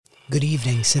Good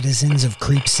evening, citizens of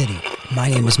Creep City. My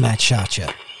name is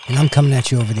Mattshotcha, and I'm coming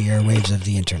at you over the airwaves of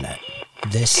the internet.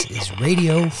 This is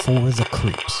Radio for the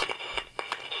Creeps.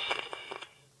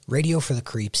 Radio for the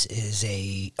Creeps is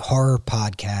a horror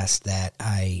podcast that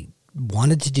I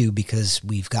wanted to do because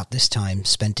we've got this time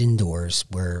spent indoors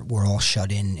where we're all shut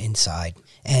in inside.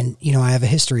 And, you know, I have a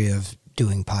history of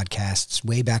doing podcasts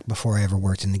way back before I ever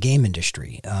worked in the game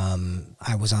industry.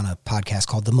 I was on a podcast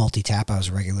called The Multitap. I was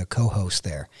a regular co-host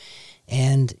there.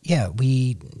 And yeah,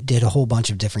 we did a whole bunch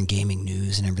of different gaming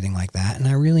news and everything like that. And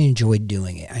I really enjoyed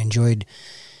doing it. I enjoyed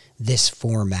this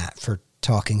format for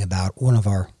talking about one of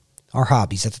our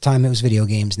hobbies. At the time it was video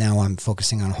games. Now I'm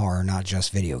focusing on horror, not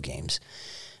just video games.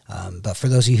 But for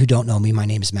those of you who don't know me, my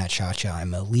name is Mattshotcha.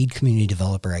 I'm a lead community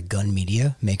developer at Gun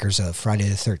Media, makers of Friday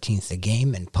the 13th the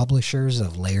game, and publishers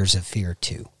of Layers of Fear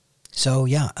 2. So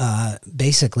yeah,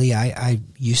 basically I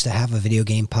used to have a video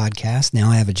game podcast.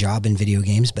 Now I have a job in video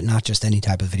games, but not just any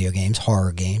type of video games,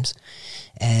 horror games.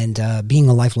 And being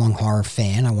a lifelong horror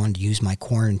fan, I wanted to use my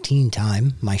quarantine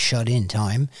time, my shut-in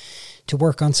time, to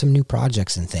work on some new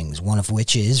projects and things, one of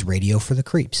which is Radio for the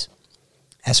Creeps.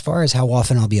 As far as how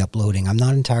often I'll be uploading, I'm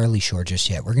not entirely sure just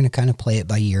yet. We're going to kind of play it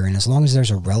by ear, and as long as there's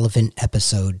a relevant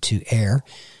episode to air,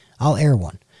 I'll air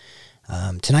one.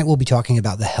 Tonight we'll be talking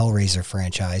about the Hellraiser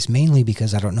franchise, mainly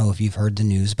because I don't know if you've heard the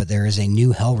news, but there is a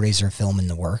new Hellraiser film in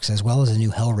the works, as well as a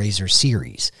new Hellraiser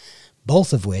series,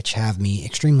 both of which have me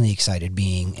extremely excited,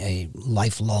 being a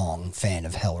lifelong fan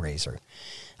of Hellraiser.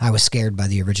 I was scared by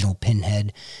the original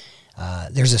Pinhead.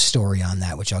 There's a story on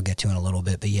that, which I'll get to in a little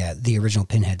bit. But yeah, the original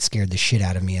Pinhead scared the shit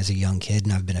out of me as a young kid,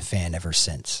 and I've been a fan ever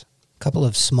since. A couple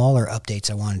of smaller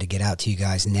updates I wanted to get out to you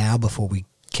guys now before we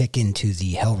kick into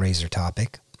the Hellraiser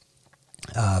topic.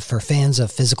 For fans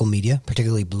of physical media,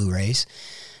 particularly Blu-rays,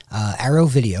 Arrow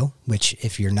Video, which,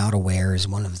 if you're not aware, is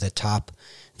one of the top,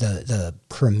 the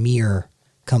premier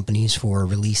companies for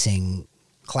releasing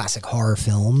classic horror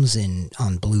films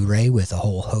on Blu-ray with a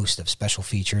whole host of special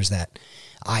features that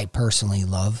I personally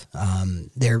love.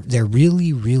 They're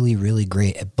really, really, really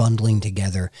great at bundling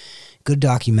together good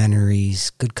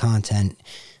documentaries, good content,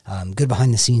 good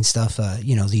behind-the-scenes stuff, the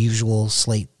usual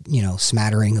slate,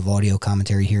 smattering of audio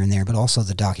commentary here and there, but also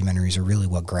the documentaries are really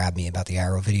what grabbed me about the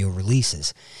Arrow Video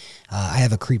releases. I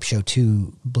have a Creepshow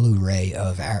 2 Blu-ray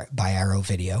by Arrow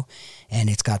Video,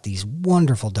 and it's got these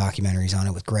wonderful documentaries on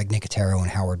it with Greg Nicotero and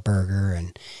Howard Berger,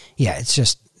 and yeah, it's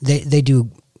just, they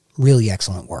do really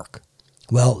excellent work.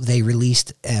 Well, they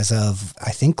released, as of,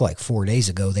 I think like 4 days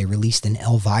ago, they released an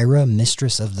Elvira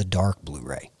Mistress of the Dark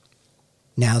Blu-ray.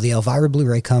 Now, the Elvira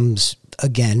Blu-ray comes,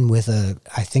 again, with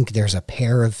I think there's a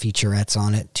pair of featurettes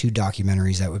on it, 2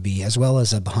 documentaries that would be, as well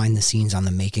as a behind-the-scenes on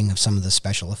the making of some of the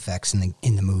special effects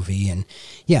in the movie. And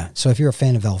yeah, so if you're a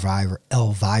fan of Elvira,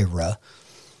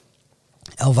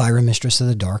 Mistress of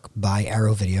the Dark by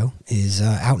Arrow Video is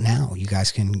out now. You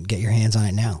guys can get your hands on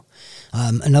it now.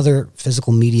 Another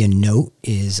physical media note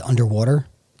is Underwater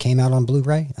came out on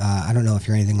Blu-ray. I don't know if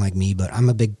you're anything like me, but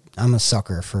I'm a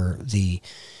sucker for the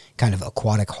kind of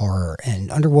aquatic horror,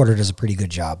 and Underwater does a pretty good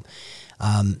job.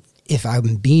 If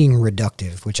I'm being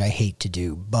reductive, which I hate to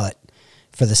do, but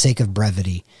for the sake of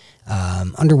brevity,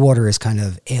 Underwater is kind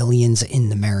of aliens in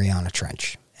the Mariana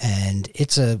Trench. And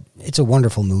it's a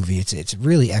wonderful movie. It's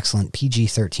really excellent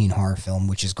PG-13 horror film,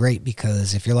 which is great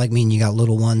because if you're like me and you got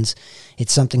little ones,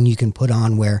 it's something you can put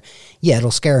on where, yeah, it'll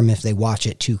scare them if they watch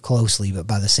it too closely, but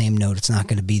by the same note, it's not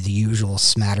going to be the usual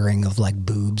smattering of like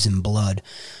boobs and blood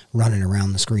running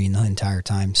around the screen the entire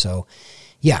time. So,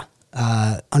 yeah,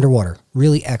 Underwater,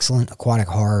 really excellent aquatic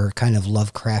horror, kind of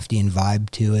Lovecraftian vibe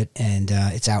to it, and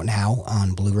it's out now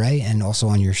on Blu-ray and also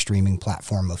on your streaming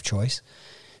platform of choice.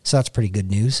 So that's pretty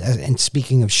good news. And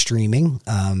speaking of streaming,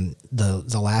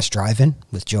 the Last Drive-In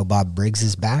with Joe Bob Briggs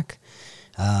is back.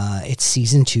 It's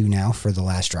season 2 now for The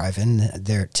Last Drive-In.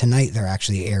 Tonight they're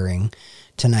actually airing,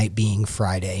 tonight being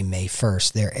Friday, May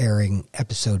 1st, they're airing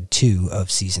episode 2 of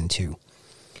season 2.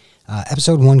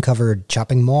 Episode 1 covered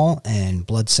Chopping Mall and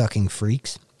Blood-Sucking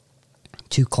Freaks,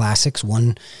 2 classics,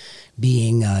 one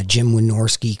being Jim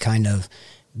Wynorski kind of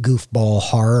goofball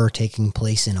horror taking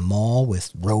place in a mall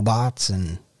with robots,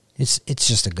 and it's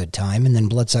just a good time. And then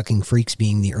Bloodsucking Freaks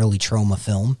being the early Troma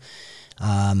film.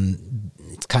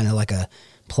 It's kind of like a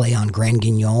play on Grand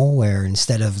Guignol, where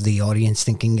instead of the audience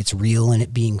thinking it's real and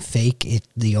it being fake,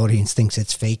 the audience thinks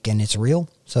it's fake and it's real.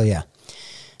 So yeah,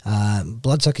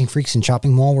 Bloodsucking Freaks and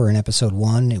Chopping Mall were in episode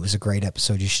 1. It was a great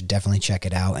episode. You should definitely check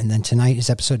it out. And then tonight is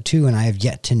episode 2, and I have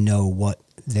yet to know what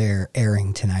they're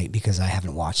airing tonight because I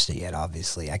haven't watched it yet,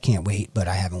 obviously. I can't wait, but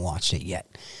I haven't watched it yet.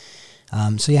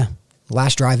 So yeah,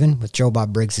 Last Drive-In with Joe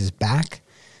Bob Briggs is back.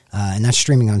 and that's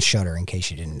streaming on Shudder, in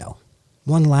case you didn't know.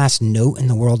 One last note in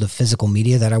the world of physical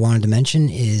media that I wanted to mention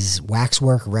is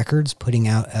Waxwork Records putting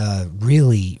out a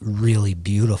really, really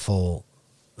beautiful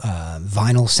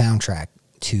vinyl soundtrack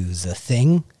to The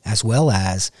Thing, as well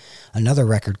as another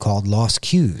record called Lost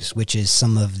Cues, which is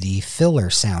some of the filler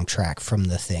soundtrack from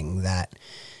The Thing that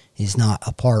is not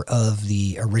a part of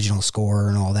the original score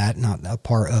and all that, not a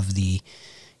part of the,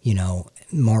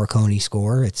 Morricone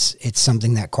score. It's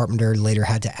something that Carpenter later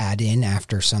had to add in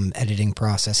after some editing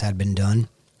process had been done.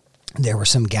 There were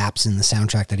some gaps in the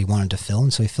soundtrack that he wanted to fill,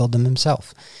 and so he filled them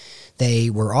himself. They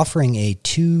were offering a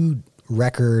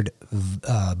 2-record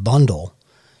bundle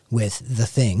with The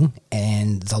Thing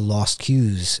and the Lost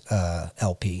Cues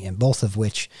LP, and both of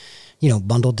which,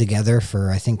 bundled together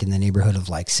for, I think, in the neighborhood of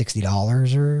like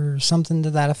 $60 or something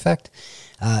to that effect.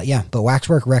 But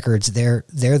Waxwork Records, they're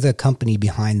the company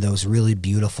behind those really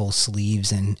beautiful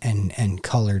sleeves and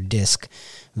colored disc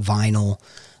vinyl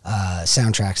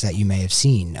soundtracks that you may have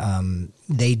seen.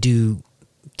 They do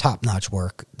top-notch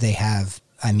work. They have,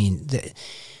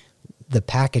 the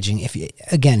packaging.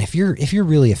 If you're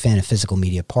really a fan of physical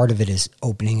media, part of it is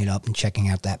opening it up and checking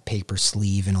out that paper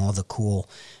sleeve and all the cool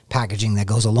packaging that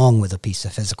goes along with a piece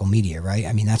of physical media, right?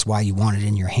 That's why you want it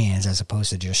in your hands as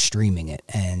opposed to just streaming it.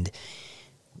 And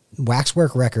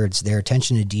Waxwork Records, their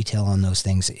attention to detail on those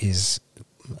things is,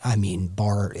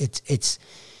 it's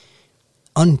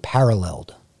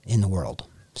unparalleled in the world.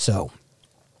 So,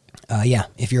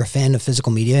 if you're a fan of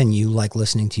physical media and you like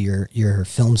listening to your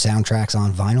film soundtracks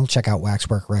on vinyl, check out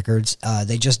Waxwork Records.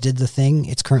 They just did The Thing.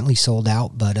 It's currently sold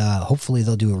out, but hopefully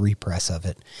they'll do a repress of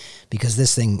it, because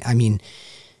this thing,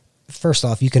 first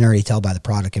off, you can already tell by the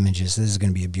product images, this is going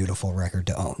to be a beautiful record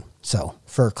to own. So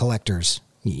for collectors,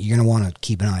 you're going to want to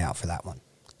keep an eye out for that one.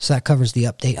 So that covers the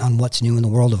update on what's new in the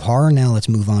world of horror. Now let's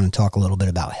move on and talk a little bit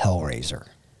about Hellraiser.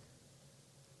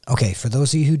 Okay, for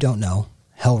those of you who don't know,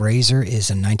 Hellraiser is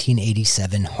a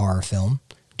 1987 horror film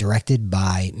directed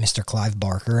by Mr. Clive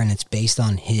Barker, and it's based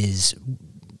on his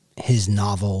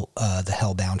novel, The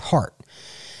Hellbound Heart.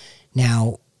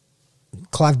 Now,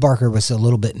 Clive Barker was a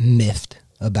little bit miffed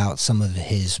about some of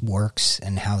his works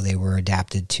and how they were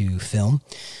adapted to film.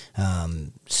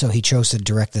 So he chose to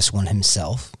direct this one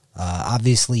himself.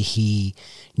 Obviously, he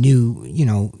knew,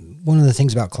 one of the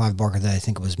things about Clive Barker that I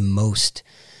think was most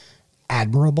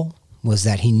admirable was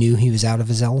that he knew he was out of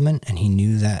his element, and he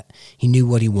knew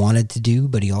what he wanted to do,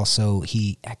 but he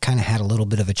kind of had a little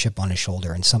bit of a chip on his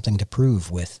shoulder and something to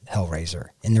prove with Hellraiser,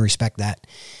 in the respect that,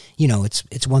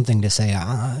 it's one thing to say,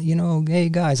 hey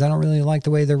guys, I don't really like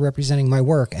the way they're representing my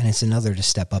work, and it's another to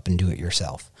step up and do it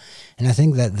yourself. And I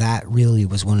think that really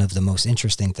was one of the most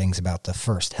interesting things about the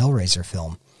first Hellraiser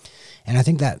film. And I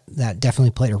think that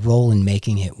definitely played a role in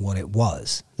making it what it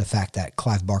was. The fact that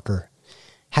Clive Barker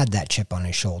had that chip on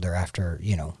his shoulder after,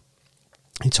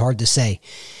 it's hard to say.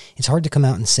 It's hard to come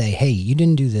out and say, hey, you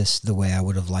didn't do this the way I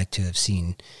would have liked to have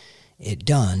seen it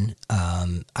done.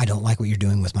 I don't like what you're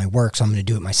doing with my work, so I'm going to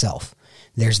do it myself.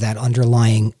 There's that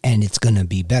underlying, and it's going to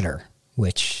be better,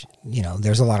 which,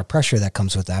 there's a lot of pressure that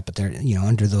comes with that, but there,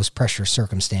 under those pressure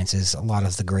circumstances, a lot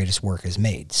of the greatest work is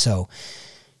made. So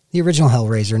the original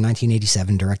Hellraiser,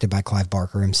 1987, directed by Clive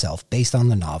Barker himself, based on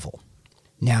the novel.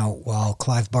 Now, while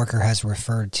Clive Barker has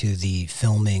referred to the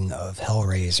filming of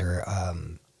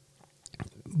Hellraiser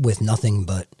with nothing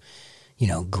but,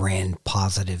 grand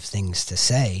positive things to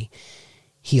say,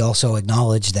 he also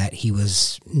acknowledged that he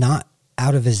was not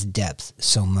out of his depth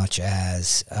so much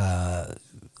as a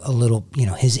little,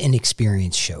 his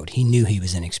inexperience showed. He knew he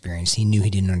was inexperienced. He knew he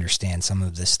didn't understand some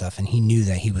of this stuff, and he knew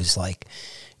that he was like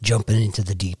jumping into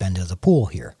the deep end of the pool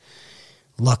here.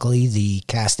 Luckily, the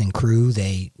cast and crew,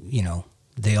 they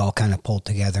all kind of pulled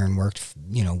together and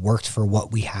worked for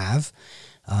what we have.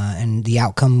 And the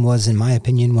outcome was, in my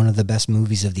opinion, one of the best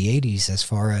movies of the 80s as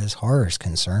far as horror is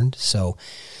concerned. So,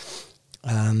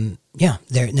 now,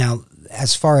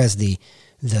 as far as the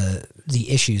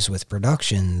issues with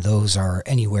production, those are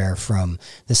anywhere from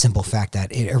the simple fact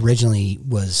that it originally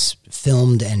was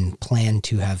filmed and planned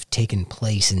to have taken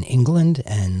place in England,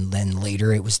 and then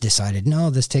later it was decided, no,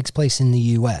 this takes place in the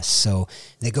U.S. So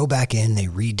they go back in, they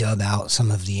redub out some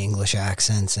of the English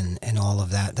accents and all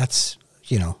of that. That's,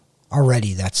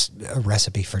 already that's a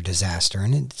recipe for disaster,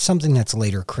 and it's something that's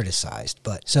later criticized.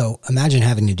 But so imagine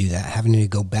having to do that, having to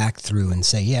go back through and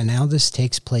say, yeah, now this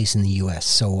takes place in the U.S.,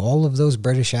 so all of those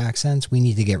British accents, we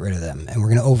need to get rid of them, and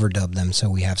we're going to overdub them so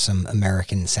we have some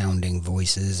American-sounding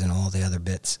voices and all the other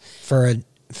bits. For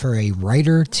a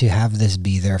writer to have this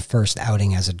be their first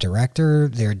outing as a director,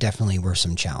 there definitely were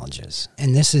some challenges.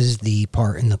 And this is the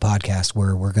part in the podcast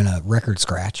where we're going to record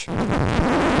scratch.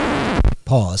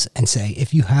 pause and say,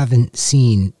 if you haven't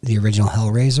seen the original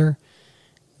Hellraiser,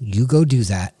 you go do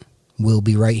that. We'll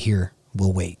be right here.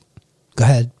 We'll wait. Go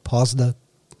ahead. Pause the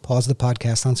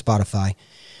podcast on Spotify.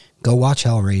 Go watch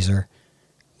Hellraiser.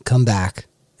 Come back,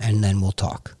 and then we'll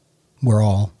talk. We're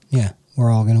all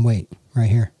going to wait right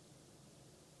here.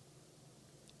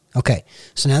 Okay,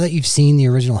 so now that you've seen the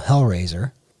original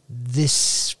Hellraiser,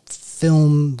 this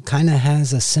film kind of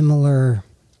has a similar...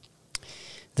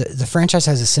 The franchise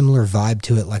has a similar vibe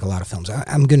to it like a lot of films.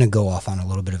 I'm going to go off on a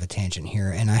little bit of a tangent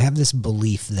here, and I have this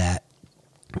belief that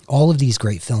all of these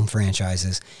great film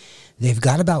franchises, they've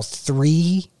got about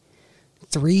three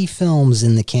films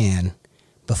in the can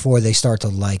before they start to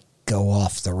like go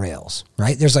off the rails,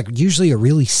 right? There's like usually a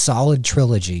really solid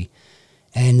trilogy,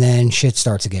 and then shit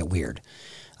starts to get weird.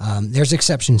 There's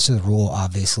exceptions to the rule,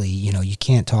 obviously. You know, you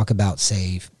can't talk about,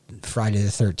 say, Friday the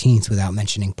 13th without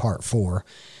mentioning Part 4.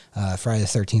 Friday the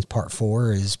 13th Part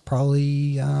 4 is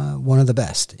probably one of the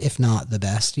best, if not the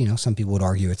best. You know, some people would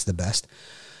argue it's the best.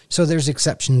 So there's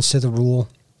exceptions to the rule.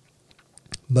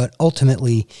 But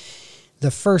ultimately,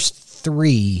 the first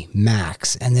 3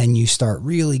 max, and then you start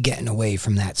really getting away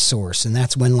from that source. And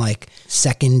that's when like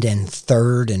second and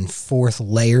third and fourth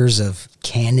layers of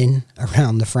canon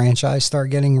around the franchise start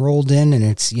getting rolled in. And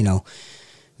it's, you know,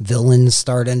 villains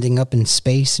start ending up in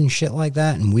space and shit like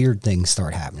that. And weird things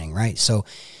start happening, right? So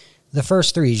the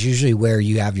first 3 is usually where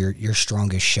you have your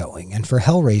strongest showing. And for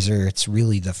Hellraiser, it's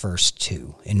really the first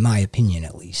 2, in my opinion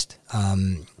at least.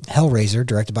 Hellraiser,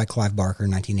 directed by Clive Barker,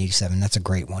 1987. That's a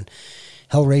great one.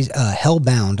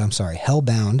 Hellbound,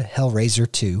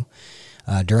 Hellraiser 2,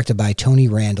 directed by Tony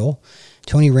Randall.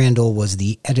 Tony Randall was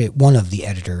one of the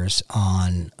editors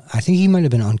on, I think he might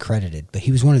have been uncredited, but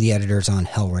he was one of the editors on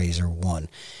Hellraiser 1.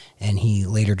 And he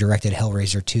later directed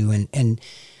Hellraiser 2. And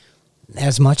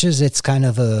as much as it's kind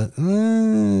of a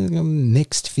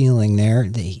mixed feeling there,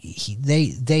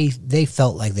 they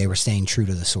felt like they were staying true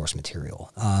to the source material.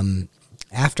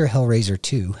 After Hellraiser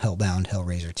 2,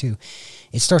 Hellraiser 2,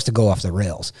 it starts to go off the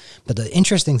rails. But the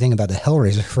interesting thing about the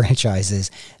Hellraiser franchise is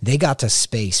they got to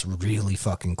space really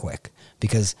fucking quick.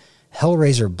 Because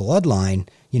Hellraiser Bloodline,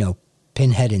 you know,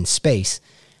 Pinhead in space,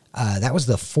 that was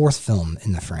the 4th film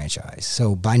in the franchise.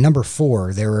 So by number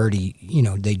 4, they're already, you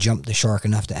know, they jumped the shark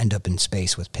enough to end up in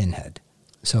space with Pinhead.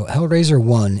 So Hellraiser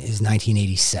 1 is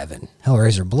 1987.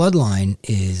 Hellraiser Bloodline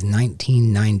is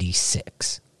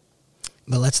 1996.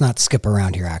 But let's not skip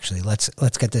around here, actually. Let's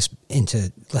get this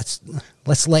into...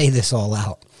 Let's lay this all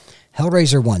out.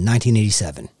 Hellraiser 1,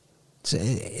 1987.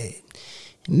 It's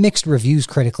mixed reviews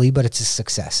critically, but it's a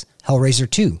success. Hellraiser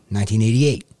 2,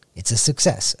 1988. It's a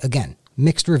success. Again,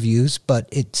 mixed reviews, but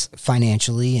it's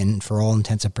financially and for all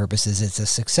intents and purposes, it's a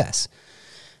success.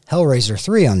 Hellraiser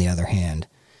 3, on the other hand,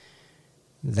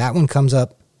 that one comes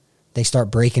up. They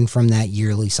start breaking from that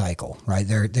yearly cycle, right?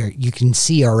 You can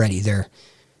see already they're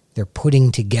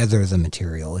putting together the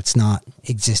material. It's not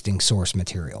existing source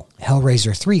material.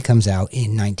 Hellraiser 3 comes out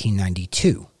in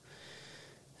 1992.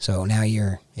 So now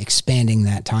you're expanding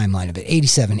that timeline a bit.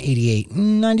 87, 88,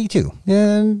 92.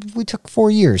 We took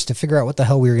 4 years to figure out what the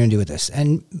hell we were going to do with this.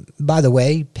 And by the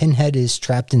way, Pinhead is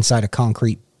trapped inside a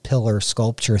concrete pillar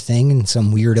sculpture thing, and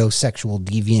some weirdo sexual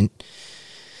deviant,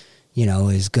 you know,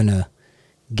 is going to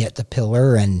get the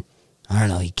pillar, and I don't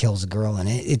know, he kills a girl, and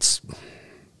it's...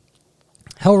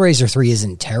 Hellraiser 3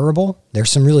 isn't terrible.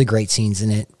 There's some really great scenes in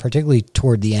it, particularly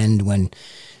toward the end when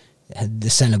the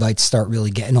Cenobites start really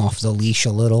getting off the leash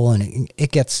a little, and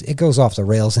it goes off the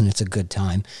rails, and it's a good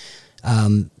time.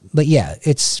 But yeah,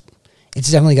 it's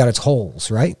definitely got its holes,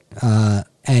 right?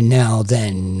 And now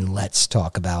then let's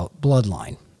talk about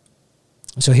Bloodline.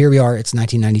 So here we are. It's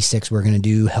 1996. We're going to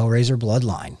do Hellraiser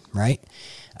Bloodline, right?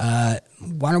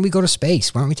 Why don't we go to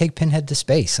space? Why don't we take Pinhead to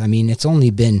space? I mean, it's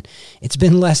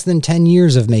been less than 10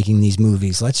 years of making these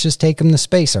movies. Let's just take them to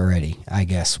space already, I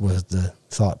guess, was the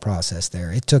thought process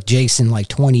there. It took Jason like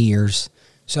 20 years.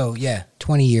 So yeah,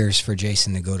 20 years for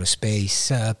Jason to go to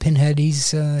space. Pinhead,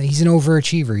 he's an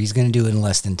overachiever. He's going to do it in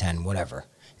less than 10, whatever.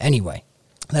 Anyway,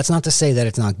 that's not to say that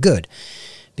it's not good.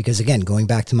 Because again, going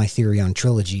back to my theory on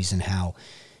trilogies and how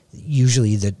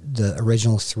usually the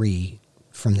original 3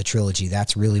 from the trilogy,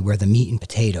 that's really where the meat and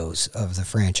potatoes of the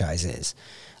franchise is.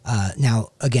 Now,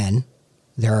 again,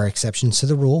 there are exceptions to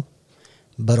the rule,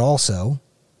 but also,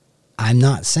 I'm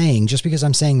not saying, just because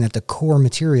I'm saying that the core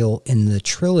material in the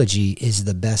trilogy is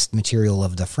the best material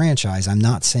of the franchise, I'm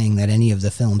not saying that any of the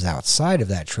films outside of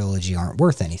that trilogy aren't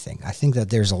worth anything. I think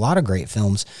that there's a lot of great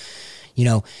films, you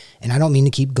know, and I don't mean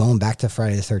to keep going back to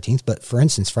Friday the 13th, but for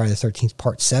instance, Friday the 13th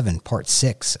Part 7, Part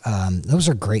 6, those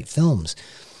are great films.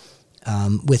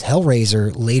 With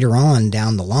Hellraiser, later on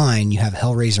down the line, you have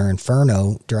Hellraiser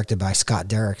Inferno, directed by Scott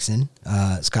Derrickson.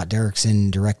 Scott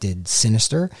Derrickson directed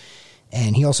Sinister,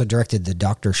 and he also directed the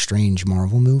Doctor Strange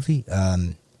Marvel movie.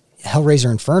 Hellraiser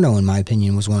Inferno, in my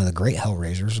opinion, was one of the great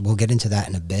Hellraisers. We'll get into that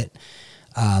in a bit.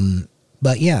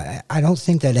 But yeah, I don't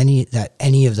think that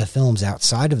any of the films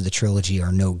outside of the trilogy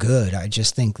are no good. I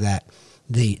just think that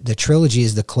the trilogy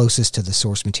is the closest to the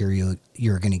source material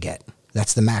you're going to get.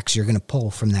 That's the max you're going to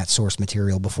pull from that source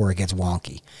material before it gets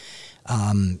wonky.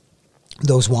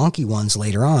 Those wonky ones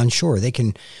later on, sure, they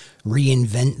can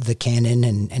reinvent the canon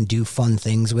and do fun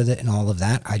things with it and all of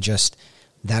that.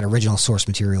 That original source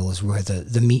material is where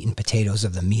the meat and potatoes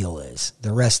of the meal is.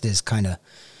 The rest is kind of,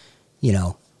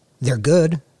 they're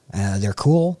good, they're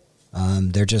cool,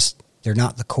 they're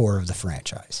not the core of the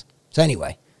franchise. So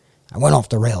anyway, I went off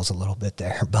the rails a little bit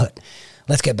there, but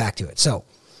let's get back to it. So,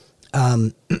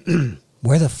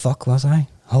 where the fuck was I?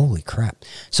 Holy crap.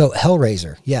 So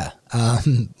Hellraiser, yeah.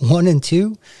 1 and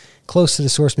 2, close to the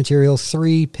source material.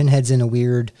 3, Pinhead's in a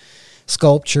weird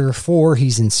sculpture. 4,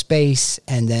 he's in space.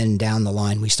 And then down the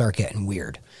line, we start getting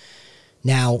weird.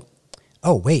 Now,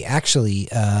 oh, wait, actually,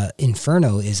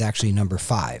 Inferno is actually number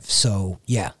 5. So,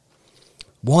 yeah.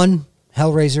 1,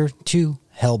 Hellraiser. 2,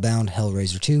 Hellbound,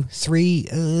 Hellraiser 2. 3,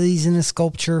 he's in a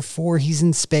sculpture. 4, he's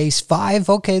in space. 5,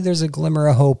 okay, there's a glimmer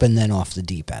of hope, and then off the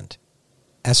deep end.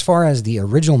 As far as the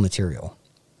original material,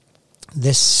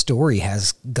 this story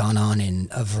has gone on in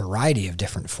a variety of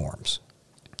different forms.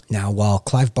 Now, while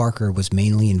Clive Barker was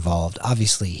mainly involved,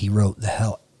 obviously he wrote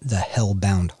the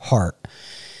Hellbound Heart,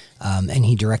 and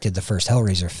he directed the first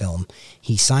Hellraiser film.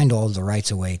 He signed all of the rights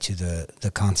away to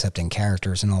the concept and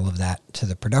characters and all of that to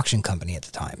the production company at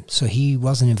the time. So he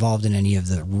wasn't involved in any of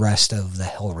the rest of the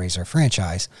Hellraiser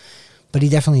franchise, but he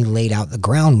definitely laid out the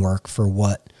groundwork for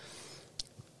what,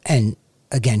 and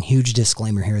again, huge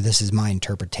disclaimer here, this is my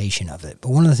interpretation of it.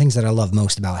 But one of the things that I love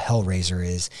most about Hellraiser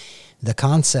is the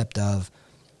concept of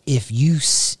if you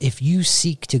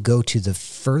seek to go to the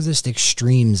furthest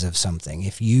extremes of something,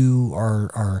 if you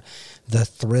are the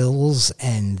thrills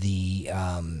and the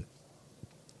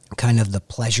kind of the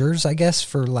pleasures, I guess,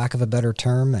 for lack of a better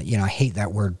term. I hate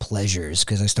that word pleasures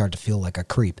because I start to feel like a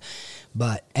creep,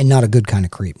 and not a good kind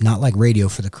of creep, not like Radio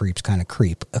for the Creeps kind of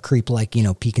creep, a creep like,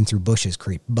 peeking through bushes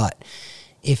creep. But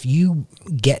if you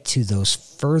get to those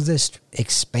furthest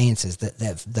expanses,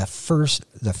 the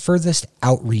furthest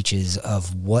outreaches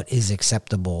of what is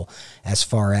acceptable as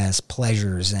far as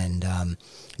pleasures and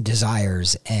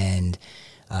desires and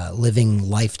living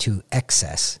life to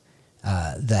excess,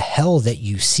 the hell that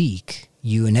you seek,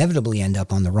 you inevitably end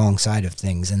up on the wrong side of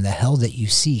things, and the hell that you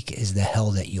seek is the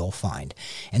hell that you'll find.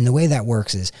 And the way that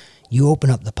works is you open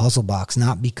up the puzzle box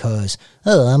not because,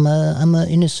 I'm a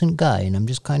innocent guy and I'm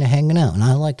just kind of hanging out and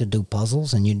I like to do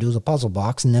puzzles, and you do the puzzle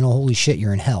box and then, oh, holy shit,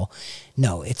 you're in hell.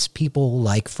 No, it's people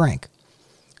like Frank,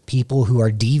 people who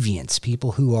are deviants,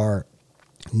 people who are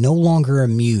no longer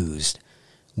amused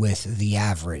with the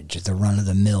average, the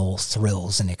run-of-the-mill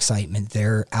thrills and excitement.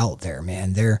 They're out there,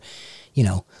 man. They're,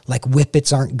 like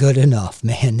whippets aren't good enough,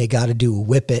 man. They got to do a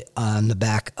whippet on the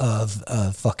back of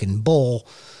a fucking bull,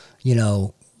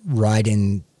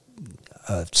 riding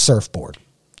a surfboard.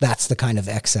 That's the kind of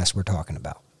excess we're talking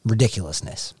about.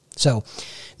 Ridiculousness. So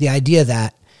the idea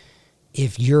that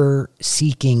if you're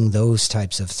seeking those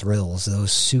types of thrills,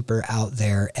 those super out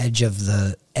there, edge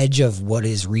of what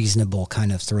is reasonable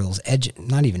kind of thrills,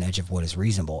 not even edge of what is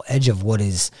reasonable, edge of what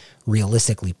is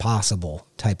realistically possible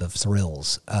type of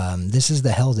thrills, this is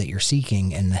the hell that you're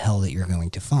seeking and the hell that you're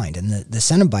going to find. And the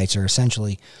Cenobites are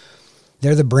essentially,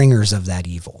 they're the bringers of that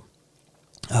evil.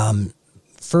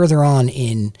 Further on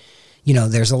in,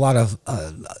 there's a lot of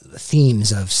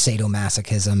themes of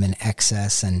sadomasochism and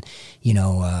excess and,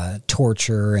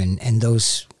 torture and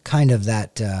those kind of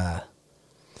that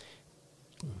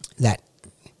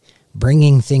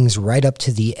bringing things right up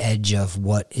to the edge of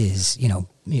what is,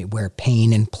 where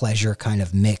pain and pleasure kind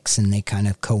of mix and they kind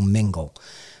of commingle.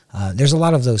 There's a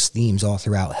lot of those themes all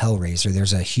throughout Hellraiser.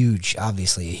 There's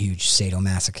obviously a huge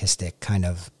sadomasochistic kind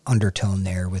of undertone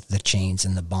there with the chains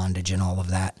and the bondage and all of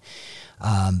that.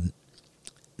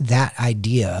 That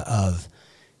idea of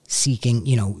seeking,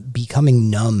 becoming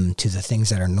numb to the things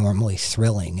that are normally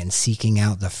thrilling and seeking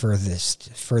out the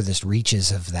furthest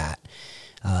reaches of that,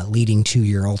 leading to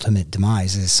your ultimate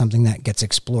demise, is something that gets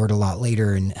explored a lot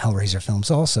later in Hellraiser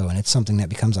films also, and it's something that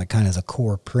becomes like kind of the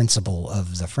core principle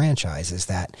of the franchise, is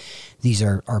that these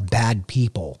are bad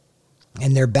people,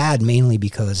 and they're bad mainly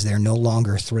because they're no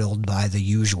longer thrilled by the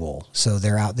usual, so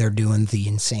they're out there doing the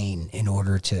insane in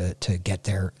order to get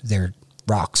their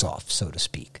rocks off, so to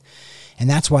speak. And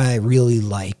that's why I really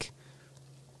like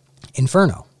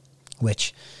Inferno,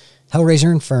 which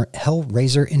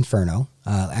Hellraiser Inferno,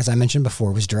 as I mentioned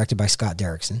before, was directed by Scott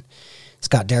Derrickson.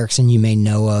 Scott Derrickson you may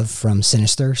know of from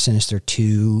Sinister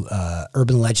 2,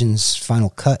 Urban Legends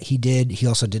Final Cut he did. He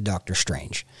also did Doctor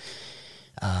Strange.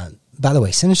 By the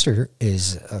way, Sinister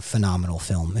is a phenomenal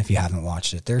film if you haven't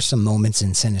watched it. There's some moments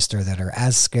in Sinister that are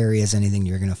as scary as anything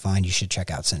you're going to find. You should check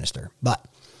out Sinister. But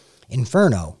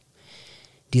Inferno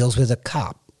deals with a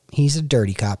cop. He's a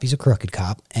dirty cop. He's a crooked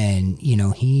cop. And, you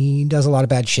know, he does a lot of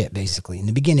bad shit, basically. In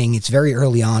the beginning, it's very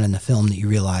early on in the film that you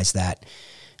realize that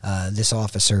this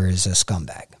officer is a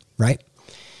scumbag, right?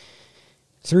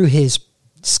 Through his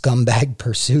scumbag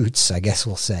pursuits, I guess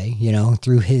we'll say, you know,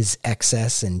 through his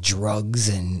excess and drugs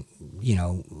and, you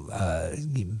know,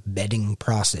 bedding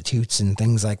prostitutes and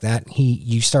things like that,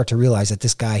 you start to realize that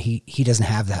this guy, he doesn't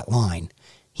have that line.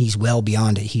 He's well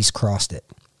beyond it. He's crossed it.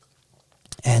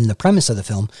 And the premise of the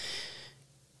film,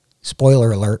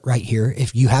 spoiler alert right here,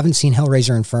 if you haven't seen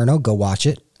Hellraiser Inferno, go watch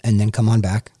it and then come on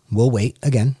back. We'll wait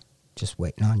again. Just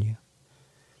waiting on you.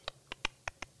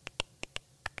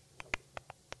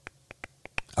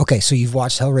 Okay, so you've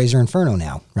watched Hellraiser Inferno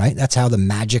now, right? That's how the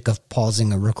magic of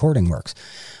pausing a recording works.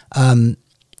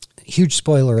 Huge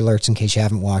spoiler alerts in case you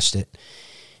haven't watched it.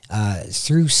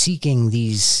 Through seeking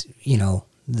these, you know,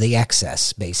 the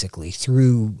excess, basically,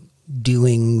 through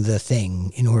doing the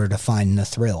thing in order to find the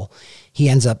thrill, he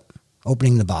ends up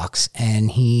opening the box and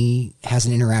he has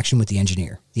an interaction with the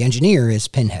engineer. The engineer is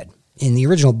Pinhead. In the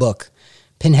original book,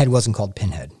 Pinhead wasn't called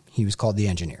Pinhead. He was called the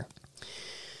engineer.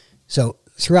 So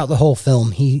throughout the whole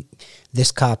film,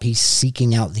 this cop, he's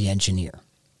seeking out the engineer.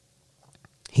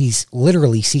 He's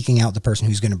literally seeking out the person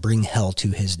who's going to bring hell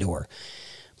to his door.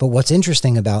 But what's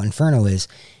interesting about Inferno is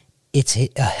it's a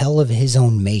hell of his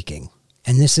own making.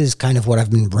 And this is kind of what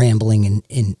I've been rambling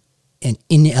and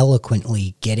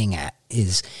ineloquently getting at,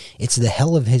 is it's the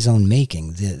hell of his own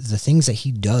making. The things that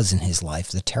he does in his life,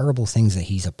 the terrible things that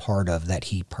he's a part of, that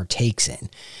he partakes in,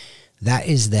 that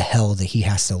is the hell that he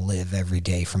has to live every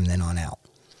day from then on out.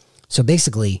 So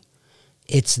basically,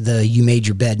 it's the you made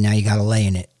your bed, now you got to lay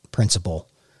in it principle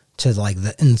to like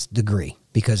the nth degree,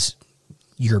 because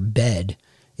your bed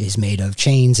is made of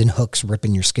chains and hooks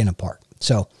ripping your skin apart.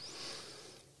 So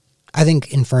I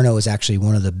think Inferno is actually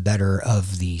one of the better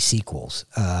of the sequels.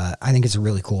 I think it's a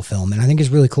really cool film, and I think it's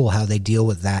really cool how they deal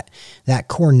with that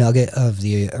core nugget of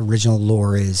the original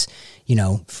lore is, you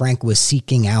know, Frank was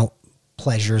seeking out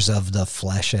pleasures of the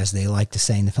flesh, as they like to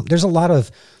say in the film. There's a lot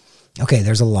of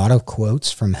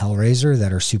quotes from Hellraiser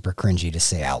that are super cringy to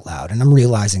say out loud, and I'm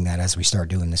realizing that as we start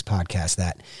doing this podcast,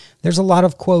 that there's a lot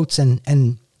of quotes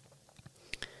and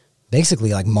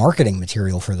basically like marketing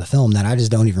material for the film that I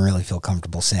just don't even really feel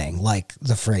comfortable saying, like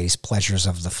the phrase pleasures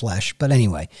of the flesh. But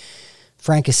anyway,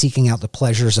 Frank is seeking out the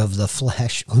pleasures of the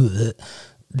flesh.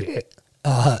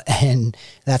 And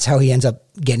that's how he ends up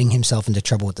getting himself into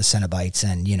trouble with the Cenobites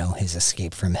and, you know, his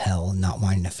escape from hell, not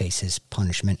wanting to face his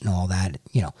punishment and all that,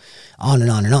 you know, on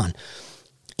and on and on.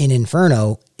 In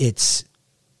Inferno, it's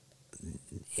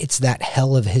that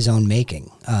hell of his own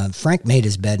making. Frank made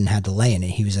his bed and had to lay in it.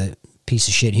 He was a piece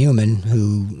of shit human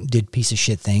who did piece of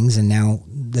shit things, and now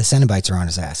the Cenobites are on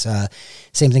his ass.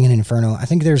 Same thing in Inferno. I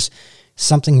think there's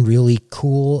something really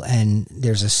cool, and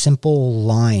there's a simple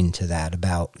line to that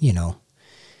about, you know,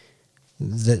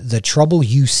 the trouble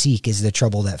you seek is the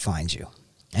trouble that finds you.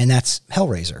 And that's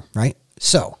Hellraiser, right?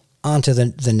 So, on to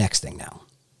the next thing now.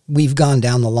 We've gone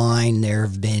down the line. There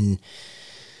have been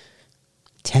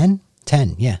 10,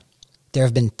 yeah. There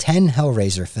have been 10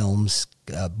 Hellraiser films,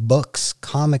 books,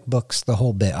 comic books, the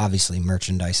whole bit, obviously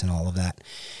merchandise and all of that.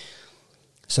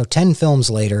 So 10 films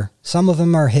later, some of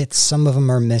them are hits, some of them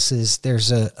are misses.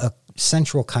 There's a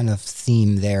central kind of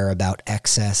theme there about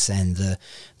excess and the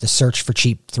search for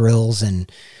cheap thrills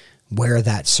and where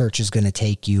that search is going to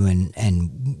take you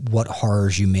and what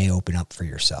horrors you may open up for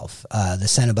yourself. The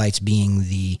Cenobites being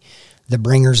the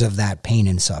bringers of that pain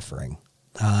and suffering.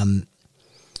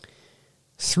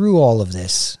 Through all of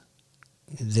this,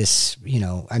 you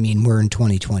know, I mean, we're in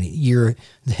 2020,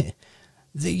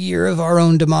 the year of our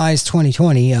own demise,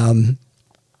 2020.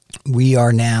 We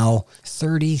are now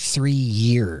 33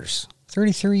 years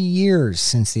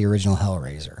since the original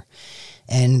Hellraiser.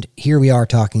 And here we are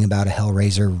talking about a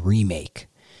Hellraiser remake.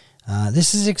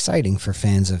 This is exciting for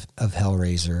fans of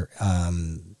Hellraiser,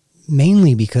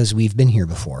 mainly because we've been here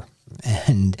before.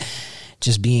 And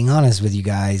just being honest with you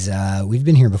guys, we've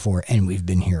been here before, and we've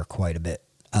been here quite a bit.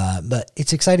 But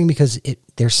it's exciting because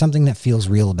there's something that feels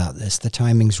real about this. The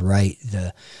timing's right.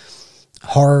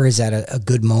 horror is at a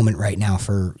good moment right now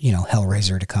for,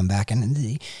 Hellraiser to come back.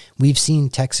 And we've seen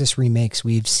Texas remakes,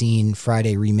 we've seen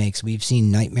Friday remakes, we've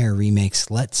seen Nightmare remakes.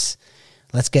 Let's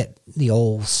get the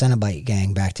old Cenobite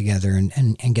gang back together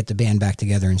and get the band back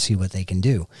together and see what they can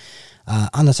do.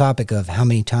 On the topic of how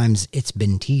many times it's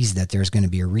been teased that there's going to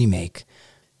be a remake.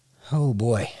 Oh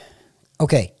boy.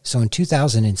 Okay, so in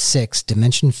 2006,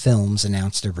 Dimension Films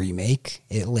announced a remake.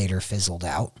 It later fizzled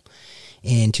out.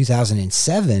 In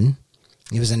 2007,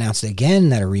 it was announced again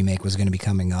that a remake was going to be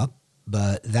coming up,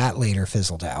 but that later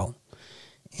fizzled out.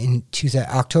 In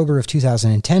October of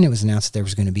 2010, it was announced that there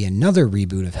was going to be another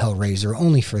reboot of Hellraiser,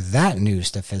 only for that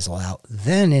news to fizzle out.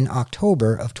 Then in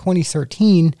October of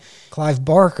 2013, Clive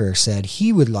Barker said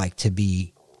he would like to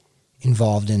be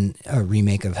involved in a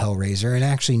remake of Hellraiser and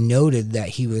actually noted that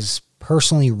he was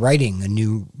personally writing a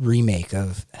new remake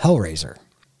of Hellraiser.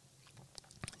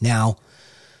 Now,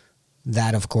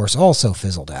 that of course also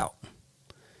fizzled out.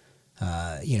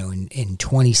 In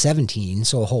 2017,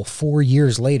 so a whole 4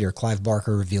 years later, Clive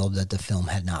Barker revealed that the film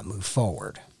had not moved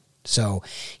forward. So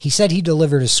he said he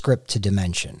delivered a script to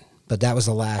Dimension, but that was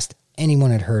the last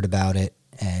anyone had heard about it.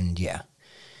 And yeah,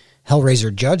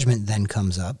 Hellraiser Judgment then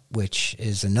comes up, which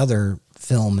is another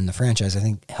film in the franchise. I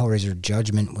think Hellraiser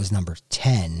Judgment was number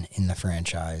 10 in the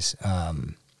franchise.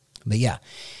 But yeah,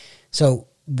 so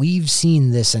we've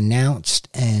seen this announced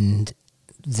and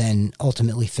then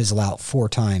ultimately fizzle out 4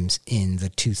 times in the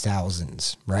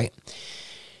 2000s, right?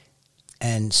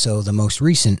 And so the most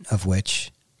recent of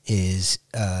which is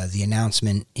the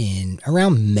announcement in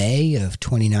around May of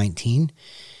 2019.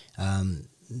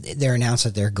 They're announced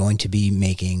that they're going to be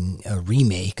making a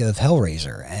remake of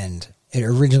Hellraiser, and it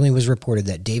originally was reported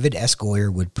that David S.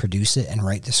 Goyer would produce it and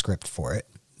write the script for it.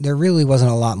 There really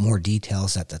wasn't a lot more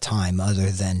details at the time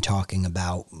other than talking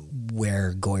about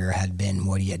where Goyer had been,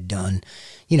 what he had done.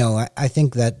 I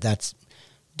think that that's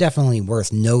definitely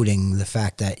worth noting, the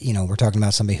fact that, we're talking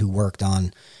about somebody who worked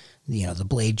on, the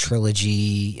Blade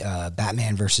trilogy,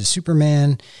 Batman versus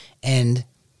Superman, and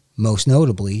most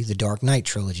notably, the Dark Knight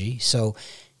trilogy. So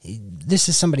this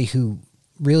is somebody who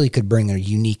really could bring a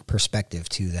unique perspective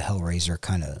to the Hellraiser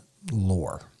kind of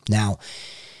lore. Now,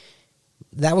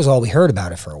 that was all we heard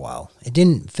about it for a while. It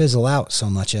didn't fizzle out so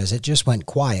much as it just went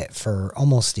quiet for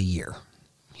almost a year.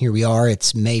 Here we are,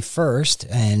 it's May 1st,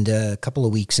 and a couple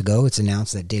of weeks ago, it's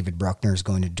announced that David Bruckner is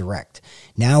going to direct.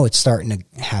 Now it's starting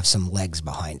to have some legs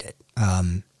behind it.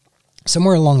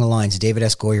 Somewhere along the lines, David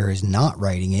S. Goyer is not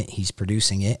writing it, he's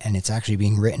producing it, and it's actually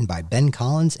being written by Ben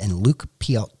Collins and Luke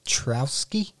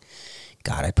Piotrowski.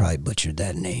 God, I probably butchered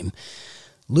that name.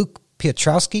 Luke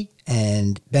Piotrowski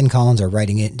and Ben Collins are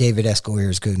writing it. David S. Goyer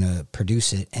is going to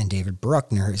produce it, and David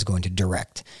Bruckner is going to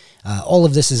direct. All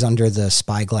of this is under the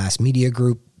Spyglass Media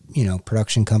Group,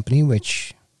 production company,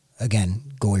 which, again,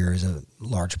 Goyer is a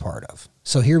large part of.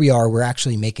 So here we are. We're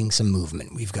actually making some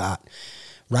movement. We've got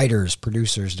writers,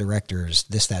 producers, directors,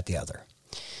 this, that, the other.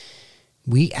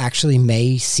 We actually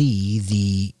may see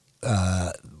the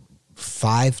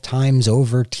 5 times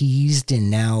over teased and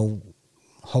now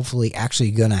hopefully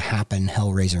actually going to happen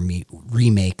Hellraiser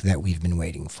remake that we've been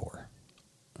waiting for.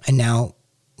 And now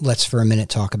let's for a minute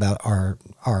talk about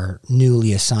our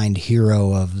newly assigned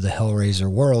hero of the Hellraiser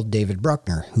world, David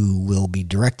Bruckner, who will be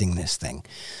directing this thing.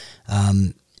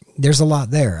 There's a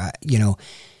lot there.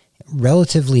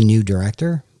 Relatively new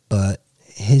director, but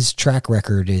his track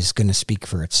record is going to speak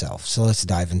for itself. So let's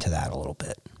dive into that a little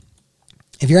bit.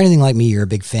 If you're anything like me, you're a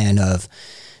big fan of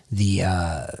the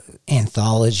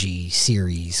anthology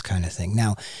series kind of thing.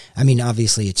 Now,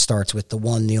 obviously it starts with the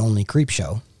one, the only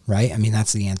Creepshow, right?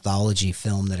 That's the anthology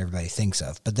film that everybody thinks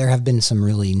of. But there have been some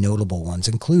really notable ones,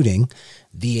 including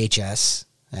VHS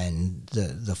and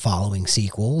the following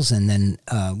sequels, and then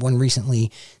one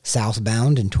recently,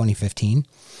 Southbound in 2015.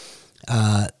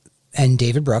 And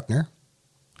David Bruckner,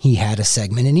 he had a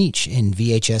segment in each. In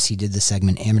VHS, he did the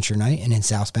segment Amateur Night, and in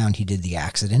Southbound, he did The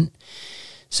Accident.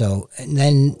 So, and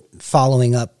then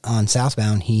following up on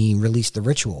Southbound, he released The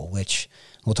Ritual, which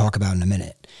we'll talk about in a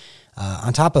minute.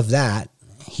 On top of that,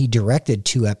 he directed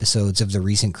 2 episodes of the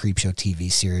recent Creepshow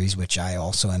TV series, which I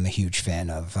also am a huge fan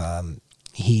of.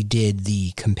 He did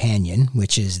The Companion,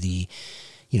 which is the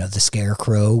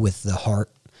scarecrow with the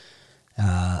heart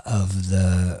of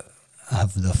the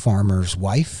farmer's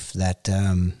wife that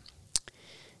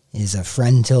is a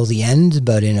friend till the end,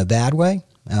 but in a bad way.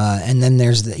 And then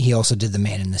he also did the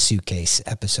Man in the Suitcase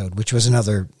episode, which was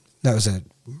that was a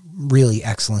really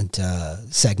excellent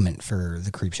segment for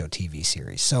the Creepshow TV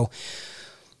series. So,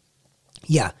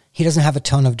 yeah, he doesn't have a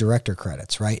ton of director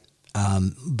credits, right?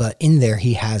 But in there,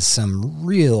 he has some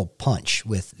real punch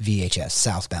with VHS,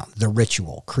 Southbound, The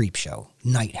Ritual, Creepshow,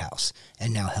 Night House,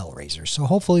 and now Hellraiser. So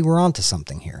hopefully we're onto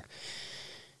something here.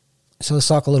 So let's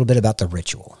talk a little bit about The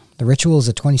Ritual. The Ritual is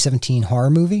a 2017 horror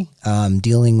movie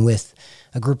dealing with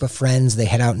a group of friends. They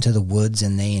head out into the woods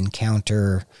and they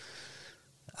encounter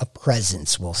a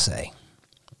presence, we'll say.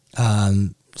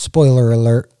 Spoiler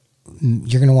alert,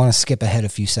 you're going to want to skip ahead a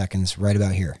few seconds right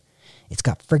about here. It's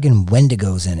got friggin'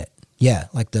 Wendigos in it. Yeah,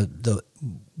 like the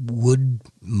wood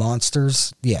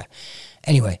monsters. Yeah.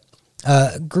 Anyway,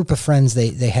 a group of friends,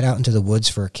 they head out into the woods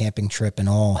for a camping trip and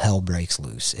all hell breaks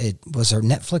loose. It was a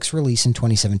Netflix release in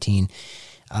 2017.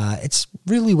 It's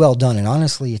really well done, and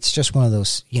honestly, it's just one of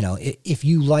those, if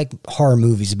you like horror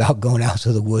movies about going out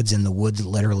to the woods and the woods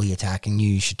literally attacking you,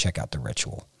 you should check out The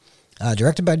Ritual.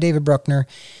 Directed by David Bruckner.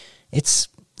 It's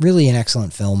really an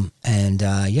excellent film, and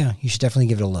you should definitely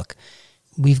give it a look.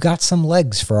 We've got some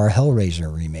legs for our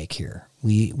Hellraiser remake here.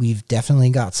 We've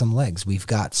definitely got some legs. We've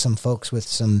got some folks with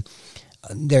some,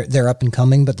 they're up and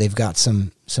coming, but they've got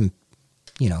some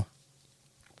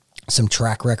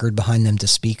track record behind them to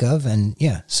speak of. And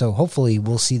so hopefully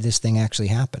we'll see this thing actually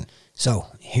happen. So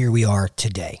here we are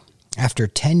today. After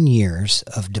 10 years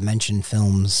of Dimension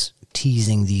Films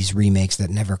teasing these remakes that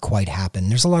never quite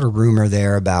happened, there's a lot of rumor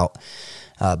there about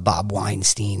Bob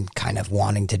Weinstein kind of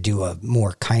wanting to do a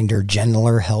more kinder,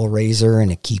 gentler Hellraiser,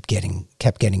 and it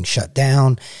kept getting shut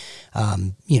down.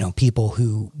 People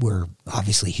who were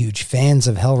obviously huge fans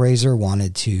of Hellraiser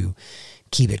wanted to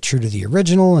keep it true to the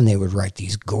original, and they would write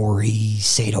these gory,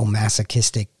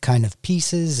 sadomasochistic kind of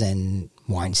pieces, and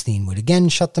Weinstein would again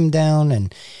shut them down.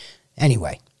 And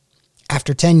anyway,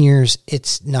 after 10 years,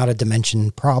 it's not a Dimension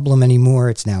problem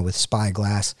anymore. It's now with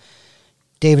Spyglass.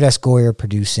 David S. Goyer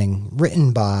producing,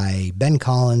 written by Ben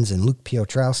Collins and Luke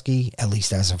Piotrowski, at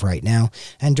least as of right now,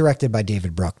 and directed by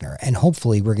David Bruckner. And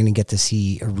hopefully we're going to get to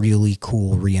see a really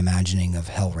cool reimagining of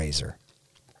Hellraiser.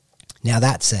 Now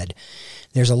that said,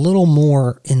 there's a little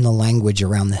more in the language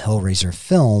around the Hellraiser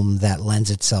film that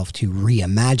lends itself to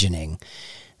reimagining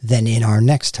than in our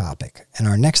next topic. And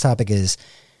our next topic is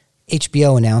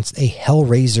HBO announced a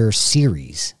Hellraiser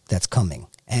series that's coming.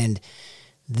 And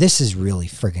this is really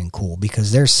friggin' cool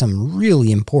because there's some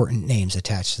really important names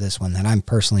attached to this one that I'm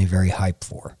personally very hyped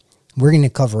for. We're going to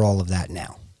cover all of that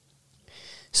now.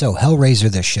 So, Hellraiser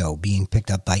the show being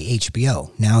picked up by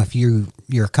HBO. Now, if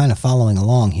you're kind of following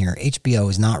along here, HBO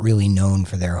is not really known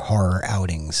for their horror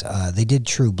outings. They did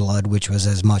True Blood, which was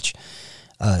as much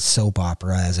soap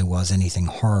opera as it was anything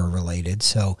horror related.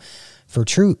 So, for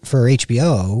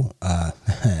HBO,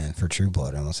 for True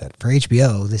Blood, I almost said, for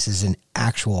HBO, this is an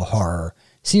actual horror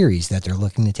series that they're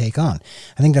looking to take on.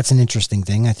 I think that's an interesting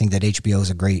thing. I think that HBO is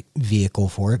a great vehicle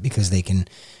for it because they can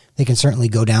certainly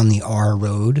go down the R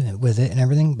road with it and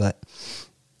everything, but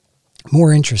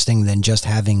more interesting than just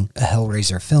having a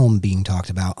Hellraiser film being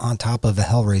talked about on top of a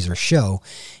Hellraiser show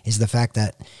is the fact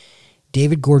that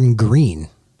David Gordon Green,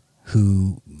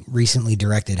 who recently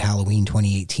directed Halloween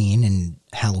 2018 and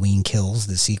Halloween Kills,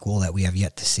 the sequel that we have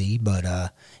yet to see, but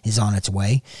is on its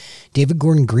way. David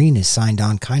Gordon Green is signed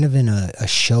on kind of in a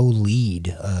show lead,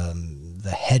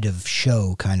 the head of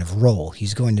show kind of role.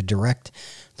 He's going to direct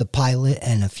the pilot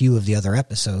and a few of the other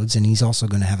episodes, and he's also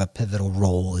going to have a pivotal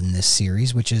role in this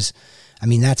series, which is,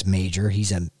 that's major.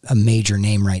 He's a major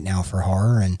name right now for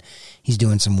horror, and he's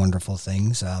doing some wonderful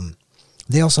things.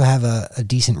 They also have a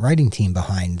decent writing team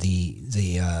behind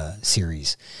the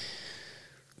series.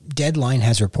 Deadline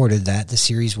has reported that the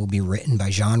series will be written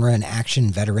by genre and action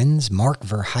veterans Mark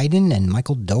Verheiden and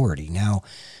Michael Dougherty. Now,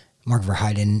 Mark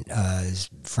Verheiden is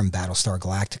from Battlestar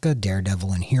Galactica,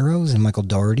 Daredevil, and Heroes, and Michael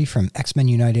Dougherty from X-Men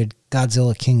United,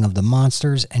 Godzilla King of the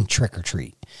Monsters, and Trick or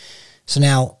Treat. So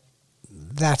now,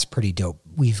 that's pretty dope.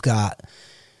 We've got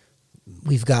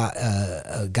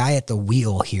a guy at the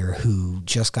wheel here who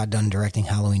just got done directing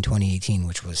Halloween 2018,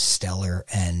 which was stellar,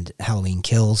 and Halloween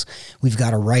Kills. We've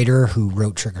got a writer who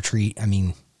wrote Trick or Treat.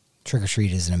 Trick or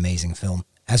Treat is an amazing film,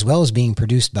 as well as being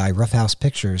produced by Rough House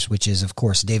Pictures, which is, of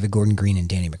course, David Gordon Green and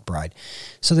Danny McBride.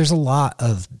 So there's a lot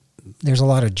of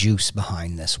juice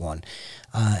behind this one.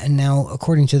 And now,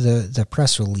 according to the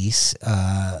press release,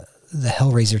 the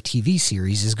Hellraiser TV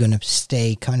series is going to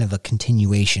stay kind of a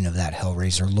continuation of that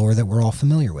Hellraiser lore that we're all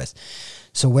familiar with.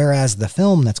 So whereas the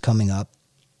film that's coming up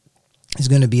is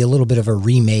going to be a little bit of a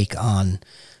remake on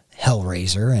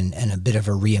Hellraiser and a bit of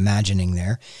a reimagining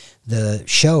there, the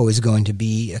show is going to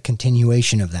be a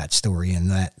continuation of that story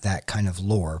and that kind of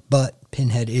lore. But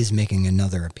Pinhead is making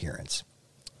another appearance.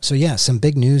 So yeah, some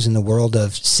big news in the world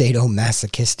of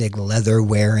sadomasochistic,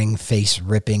 leather-wearing,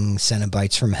 face-ripping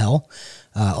Cenobites from Hell,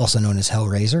 also known as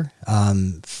Hellraiser.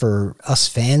 For us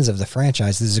fans of the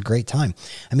franchise, this is a great time.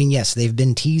 I mean, yes, they've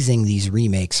been teasing these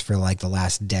remakes for like the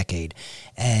last decade,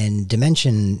 and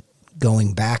Dimension,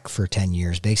 going back for 10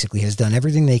 years, basically has done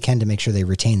everything they can to make sure they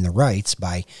retain the rights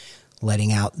by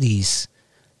letting out these,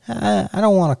 I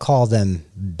don't want to call them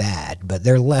bad, but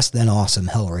they're less than awesome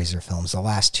Hellraiser films. The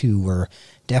last two were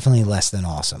definitely less than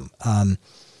awesome.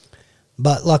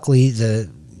 But luckily, the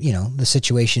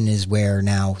situation is where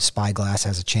now Spyglass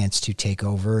has a chance to take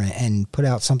over and put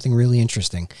out something really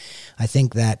interesting. I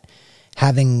think that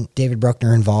having David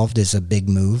Bruckner involved is a big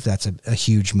move. That's a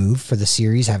huge move for the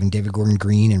series. Having David Gordon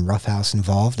Green and Roughhouse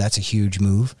involved, that's a huge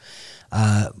move.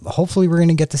 Hopefully we're going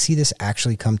to get to see this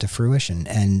actually come to fruition.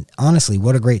 And honestly,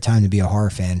 what a great time to be a horror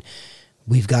fan.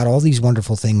 We've got all these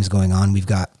wonderful things going on. We've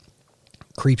got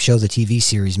Creepshow, the TV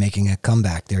series, making a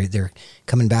comeback. They're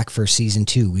coming back for season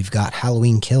 2. We've got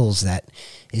Halloween Kills that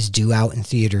is due out in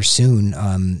theaters soon.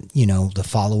 The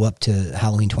follow-up to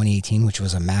Halloween 2018, which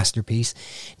was a masterpiece.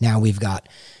 Now we've got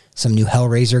some new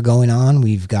Hellraiser going on.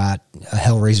 We've got a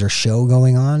Hellraiser show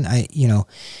going on.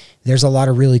 There's a lot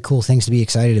of really cool things to be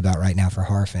excited about right now for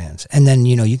horror fans. And then,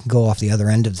 you can go off the other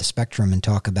end of the spectrum and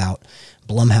talk about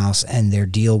Blumhouse and their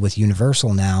deal with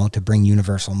Universal now to bring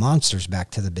Universal Monsters back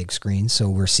to the big screen.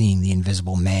 So we're seeing The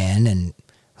Invisible Man, and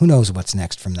who knows what's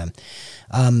next from them.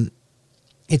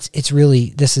 It's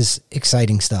really, this is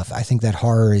exciting stuff. I think that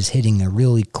horror is hitting a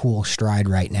really cool stride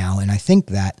right now. And I think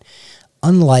that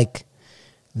unlike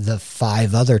the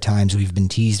 5 other times we've been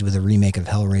teased with a remake of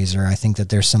Hellraiser, I think that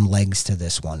there's some legs to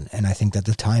this one. And I think that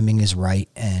the timing is right,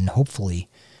 and hopefully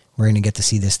we're going to get to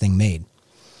see this thing made.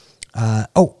 I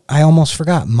almost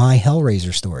forgot my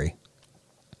Hellraiser story.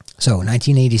 So,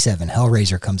 1987,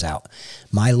 Hellraiser comes out.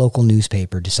 My local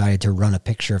newspaper decided to run a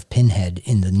picture of Pinhead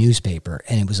in the newspaper,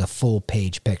 and it was a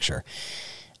full-page picture.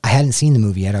 I hadn't seen the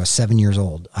movie yet. I was 7 years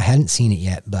old. I hadn't seen it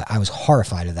yet, but I was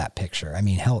horrified of that picture. I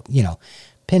mean,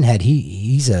 Pinhead,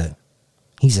 he's a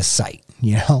sight,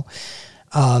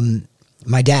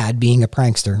 My dad, being a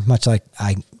prankster, much like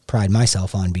I pride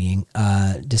myself on being,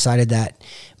 decided that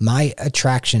my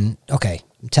attraction, okay,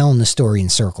 I'm telling the story in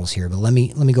circles here, but let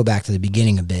me go back to the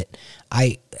beginning a bit.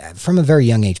 From a very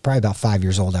young age, probably about 5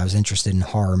 years old, I was interested in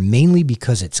horror, mainly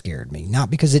because it scared me, not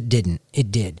because it didn't. It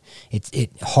did.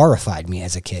 It horrified me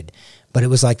as a kid, but it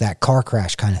was like that car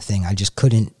crash kind of thing. I just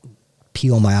couldn't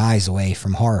peel my eyes away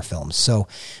from horror films. So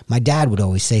my dad would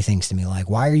always say things to me like,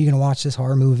 why are you going to watch this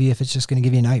horror movie if it's just going to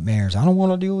give you nightmares? I don't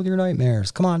want to deal with your nightmares.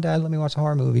 Come on, Dad, let me watch a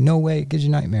horror movie. No way, it gives you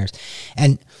nightmares.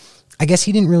 And I guess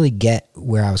he didn't really get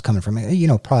where I was coming from.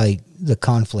 Probably the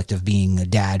conflict of being a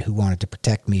dad who wanted to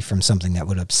protect me from something that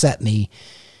would upset me.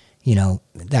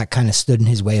 That kind of stood in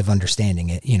his way of understanding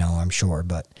it, I'm sure.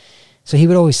 But so he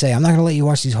would always say, I'm not going to let you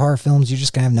watch these horror films. You're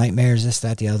just going to have nightmares, this,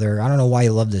 that, the other. I don't know why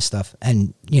you love this stuff.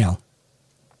 And,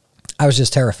 I was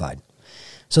just terrified.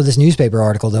 So this newspaper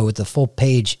article, though, with the full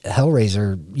page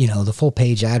Hellraiser, the full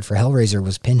page ad for Hellraiser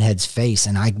was Pinhead's face,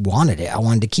 and I wanted it. I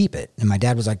wanted to keep it. And my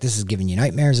dad was like, this is giving you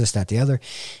nightmares, this, that, the other.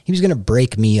 He was going to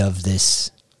break me of this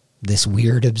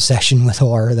weird obsession with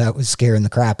horror that was scaring the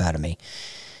crap out of me.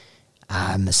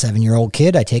 I'm a 7-year-old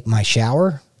kid. I take my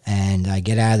shower, and I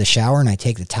get out of the shower, and I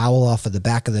take the towel off of the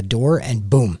back of the door, and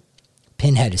boom,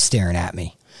 Pinhead is staring at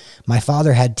me. My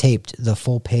father had taped the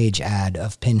full-page ad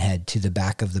of Pinhead to the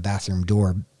back of the bathroom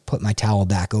door, put my towel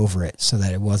back over it so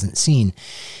that it wasn't seen.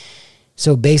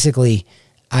 So basically,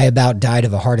 I about died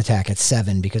of a heart attack at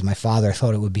 7 because my father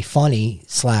thought it would be funny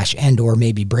 /or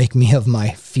maybe break me of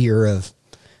my fear of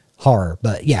horror.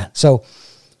 But yeah, so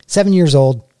 7 years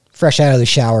old, fresh out of the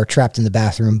shower, trapped in the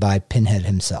bathroom by Pinhead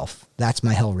himself. That's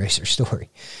my Hellraiser story.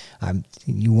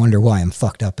 You wonder why I'm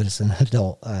fucked up as an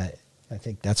adult. I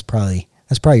think that's probably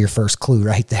your first clue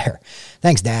right there.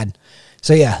 Thanks, Dad.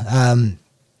 So yeah,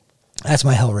 that's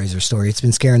my Hellraiser story. It's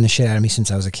been scaring the shit out of me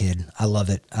since I was a kid. I love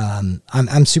it.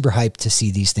 I'm super hyped to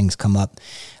see these things come up.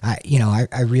 I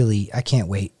can't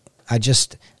wait.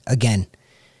 Again,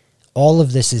 all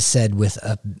of this is said with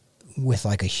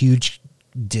like a huge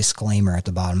disclaimer at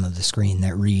the bottom of the screen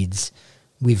that reads,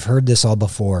 we've heard this all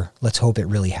before. Let's hope it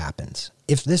really happens.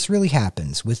 If this really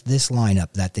happens with this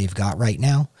lineup that they've got right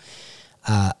now,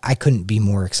 I couldn't be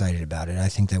more excited about it. I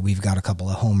think that we've got a couple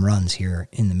of home runs here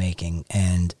in the making,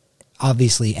 and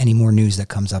obviously any more news that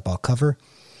comes up I'll cover.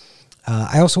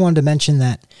 I also wanted to mention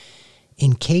that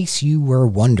in case you were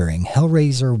wondering,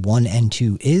 Hellraiser 1 and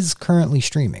 2 is currently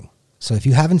streaming. So if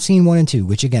you haven't seen 1 and 2,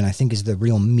 which again I think is the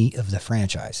real meat of the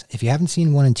franchise, if you haven't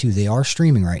seen 1 and 2, they are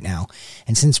streaming right now.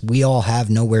 And since we all have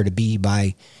nowhere to be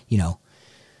by,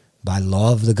 by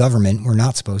law of the government, we're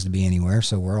not supposed to be anywhere,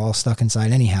 so we're all stuck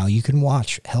inside anyhow. You can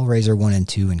watch Hellraiser 1 and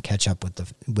 2 and catch up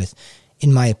with,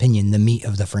 in my opinion, the meat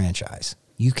of the franchise.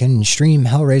 You can stream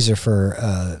Hellraiser for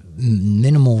a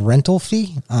minimal rental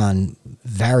fee on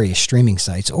various streaming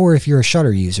sites, or if you're a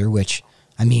Shudder user, which,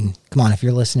 I mean, come on, if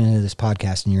you're listening to this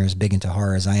podcast and you're as big into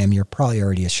horror as I am, you're probably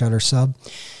already a Shudder sub.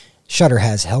 Shudder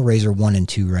has Hellraiser 1 and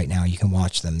 2 right now. You can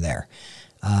watch them there.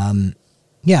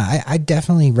 I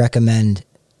definitely recommend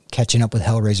catching up with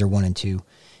Hellraiser 1 and 2.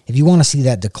 If you want to see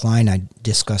that decline I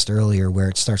discussed earlier where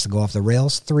it starts to go off the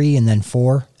rails, 3 and then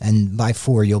 4, and by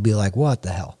 4 you'll be like, what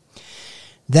the hell?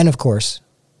 Then, of course,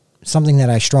 something that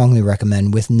I strongly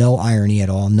recommend with no irony at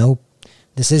all,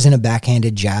 this isn't a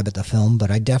backhanded jab at the film,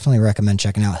 but I definitely recommend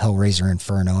checking out Hellraiser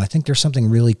Inferno. I think there's something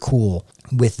really cool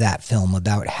with that film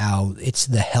about how it's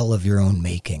the hell of your own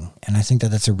making. And I think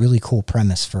that that's a really cool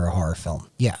premise for a horror film.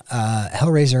 Yeah,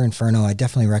 Hellraiser Inferno, I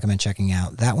definitely recommend checking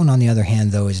out. That one, on the other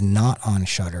hand, though, is not on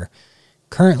Shudder.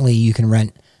 Currently, you can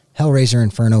rent Hellraiser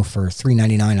Inferno for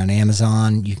 $3.99 on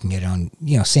Amazon. You can get it on,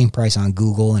 same price on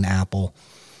Google and Apple.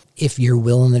 If you're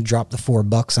willing to drop the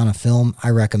 $4 on a film, I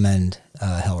recommend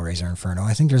Hellraiser Inferno.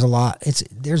 I think there's a lot.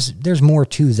 There's more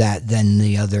to that than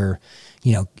the other,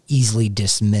 easily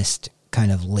dismissed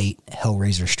kind of late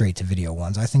Hellraiser straight-to-video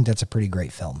ones. I think that's a pretty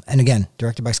great film. And again,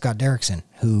 directed by Scott Derrickson,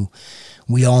 who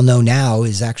we all know now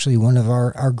is actually one of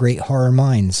our great horror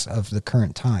minds of the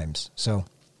current times. So,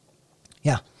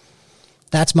 yeah,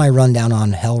 that's my rundown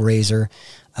on Hellraiser.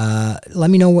 Let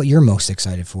me know what you're most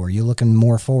excited for. You're looking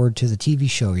more forward to the TV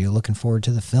show? You're looking forward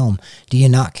to the film? Do you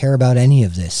not care about any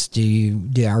of this? Are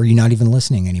you not even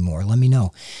listening anymore? Let me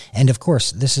know. And of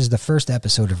course, this is the first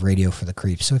episode of Radio for the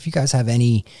Creeps. So if you guys have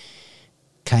any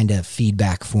kind of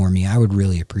feedback for me, I would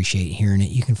really appreciate hearing it.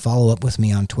 You can follow up with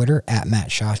me on Twitter at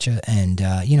Mattshotcha and,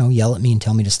 yell at me and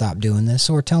tell me to stop doing this,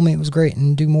 or tell me it was great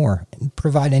and do more.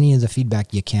 Provide any of the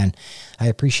feedback you can. I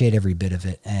appreciate every bit of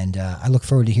it, and I look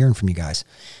forward to hearing from you guys.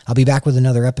 I'll be back with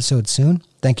another episode soon.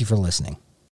 Thank you for listening.